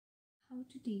how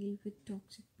to deal with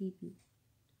toxic people.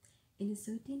 In a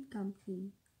certain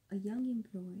company, a young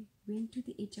employee went to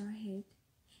the HR head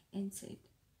and said,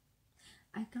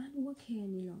 I can't work here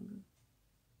any longer.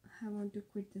 I want to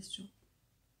quit this job.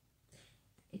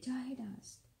 HR head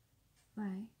asked,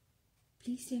 Why?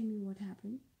 Please tell me what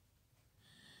happened.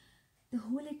 The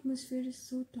whole atmosphere is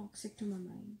so toxic to my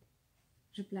mind,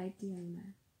 replied the young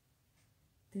man.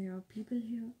 There are people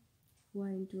here who are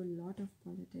into a lot of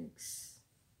politics.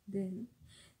 Then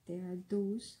there are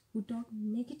those who talk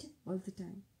negative all the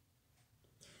time.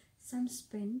 Some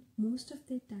spend most of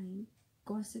their time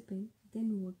gossiping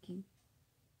than working.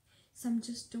 Some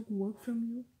just took work from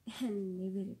you and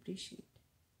never appreciate.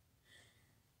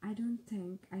 I don't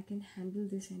think I can handle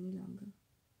this any longer.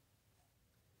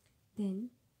 Then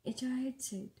HR had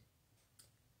said,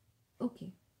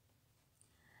 Okay,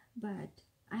 but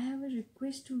I have a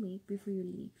request to make before you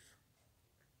leave.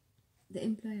 The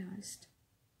employee asked,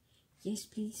 Yes,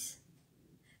 please.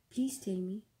 Please tell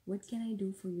me, what can I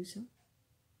do for you, sir?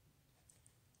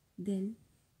 Then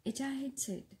HR had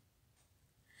said,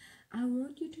 I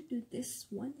want you to do this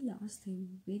one last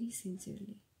thing very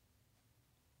sincerely.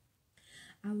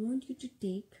 I want you to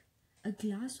take a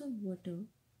glass of water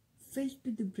filled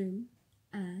to the brim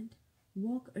and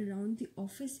walk around the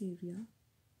office area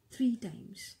 3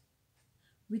 times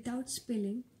without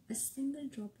spilling a single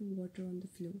drop of water on the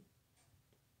floor.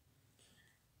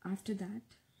 After that,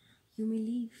 you may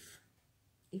leave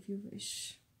if you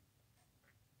wish.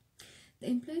 The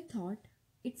employee thought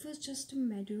it was just a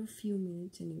matter of few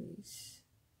minutes anyways.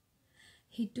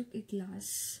 He took a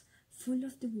glass full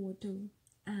of the water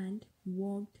and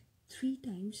walked 3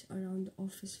 times around the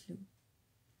office floor.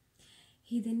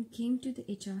 He then came to the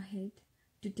HR head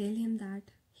to tell him that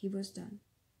he was done.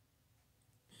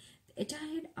 The HR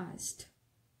head asked,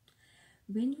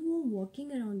 When you were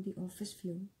walking around the office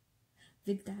floor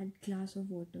with that glass of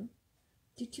water,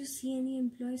 did you see any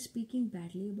employee speaking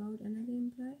badly about another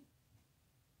employee?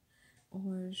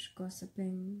 Or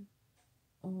gossiping,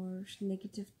 or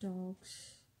negative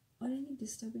talks, or any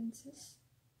disturbances?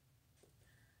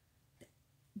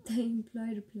 The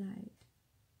employee replied,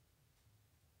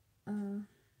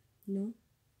 No.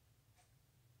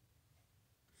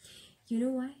 You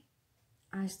know why?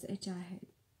 Asked the HR head.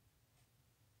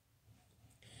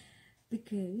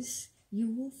 Because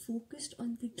you were focused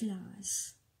on the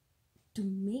glass to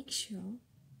make sure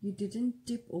you didn't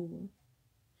tip over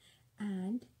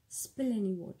and spill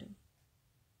any water.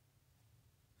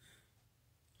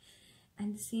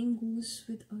 And the same goes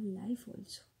with our life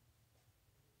also.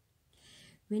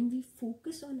 When we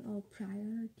focus on our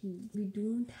priorities, we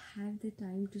don't have the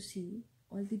time to see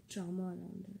all the drama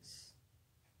around us.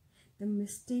 The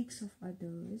mistakes of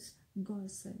others,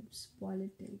 gossips,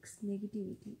 politics,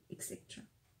 negativity, etc.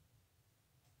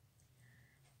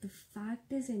 The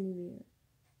fact is anywhere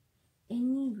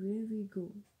we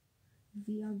go,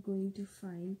 we are going to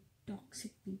find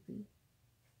toxic people.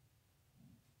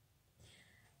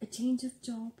 A change of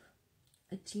job,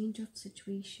 a change of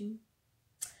situation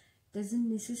doesn't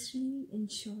necessarily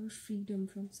ensure freedom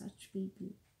from such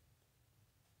people.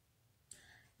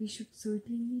 We should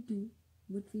certainly do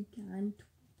what we can to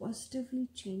positively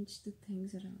change the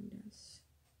things around us.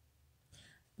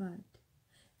 But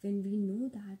when we know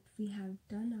that we have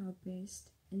done our best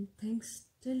and things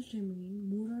still remain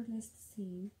more or less the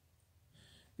same,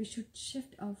 we should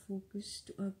shift our focus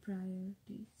to our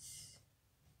priorities,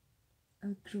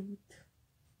 our growth,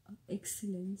 our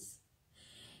excellence,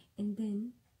 and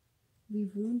then we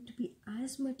won't be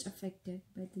as much affected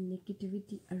by the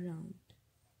negativity around.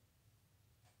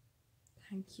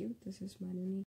 Thank you. This is Manuni.